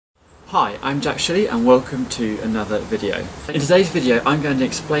Hi, I'm Jack Shilley and welcome to another video. In today's video I'm going to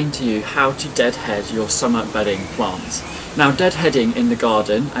explain to you how to deadhead your summer bedding plants. Now, deadheading in the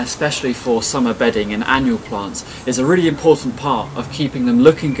garden, especially for summer bedding and annual plants, is a really important part of keeping them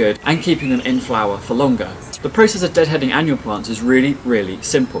looking good and keeping them in flower for longer. The process of deadheading annual plants is really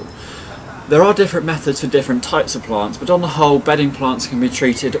simple. There are different methods for different types of plants, but on the whole bedding plants can be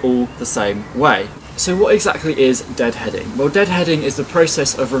treated all the same way. So what exactly is deadheading? Well, deadheading is the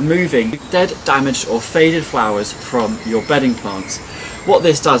process of removing dead, damaged or faded flowers from your bedding plants. What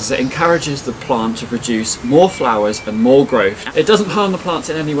this does is it encourages the plant to produce more flowers and more growth. It doesn't harm the plants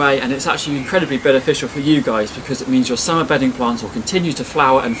in any way, and it's actually incredibly beneficial for you guys because it means your summer bedding plants will continue to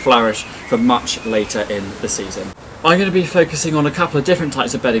flower and flourish for much later in the season. I'm going to be focusing on a couple of different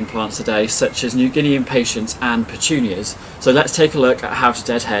types of bedding plants today, such as Guinea Impatiens and Petunias. So let's take a look at how to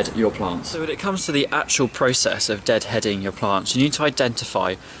deadhead your plants. So when it comes to the actual process of deadheading your plants, you need to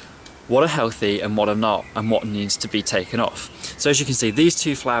identify what are healthy and what are not, and what needs to be taken off. So as you can see, these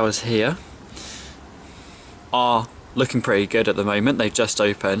two flowers here are looking pretty good at the moment. They've just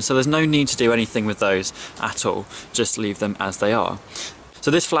opened, so there's no need to do anything with those at all. Just leave them as they are. So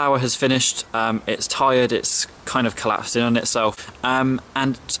this flower has finished, it's tired, it's kind of collapsed in on itself, and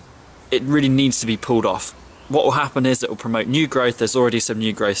it really needs to be pulled off. What will happen is it will promote new growth. There's already some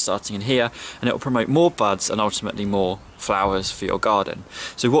new growth starting in here, and it will promote more buds and ultimately more flowers for your garden.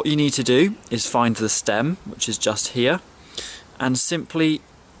 So what you need to do is find the stem, which is just here, and simply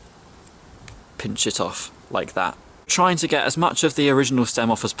pinch it off like that. Trying to get as much of the original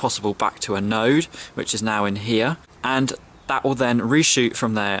stem off as possible back to a node, which is now in here, and that will then reshoot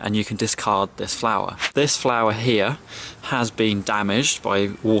from there and you can discard this flower. This flower here has been damaged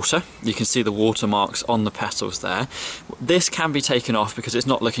by water. You can see the watermarks on the petals there. This can be taken off because it's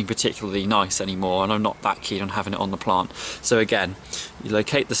not looking particularly nice anymore, and I'm not that keen on having it on the plant. So again, you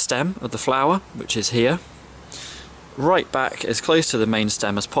locate the stem of the flower, which is here, right back as close to the main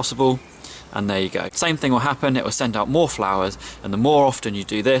stem as possible, and there you go. Same thing will happen, it will send out more flowers, and the more often you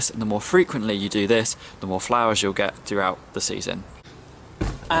do this and the more frequently you do this, the more flowers you'll get throughout the season.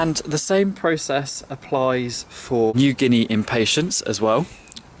 And the same process applies for Guinea Impatiens as well.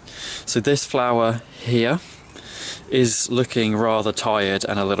 So this flower here is looking rather tired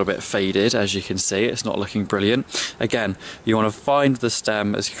and a little bit faded, as you can see. It's not looking brilliant. Again, you want to find the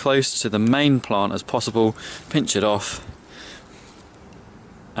stem as close to the main plant as possible, pinch it off,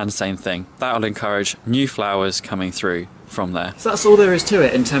 and same thing. That will encourage new flowers coming through from there. So that's all there is to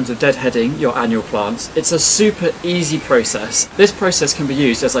it in terms of deadheading your annual plants. It's a super easy process. This process can be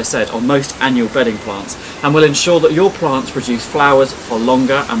used, as I said, on most annual bedding plants and will ensure that your plants produce flowers for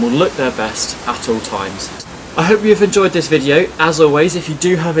longer and will look their best at all times. I hope you've enjoyed this video. As always, if you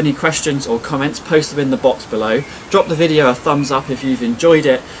do have any questions or comments, post them in the box below. Drop the video a thumbs up if you've enjoyed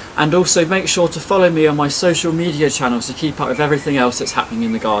it, and also make sure to follow me on my social media channels to keep up with everything else that's happening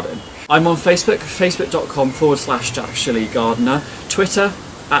in the garden. I'm on Facebook, facebook.com/Jack Shilley Gardener, Twitter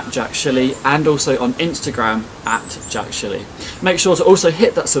 @Jack Shilley, and also on Instagram @Jack Shilley. Make sure to also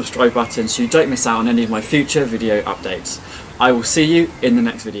hit that subscribe button so you don't miss out on any of my future video updates. I will see you in the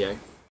next video.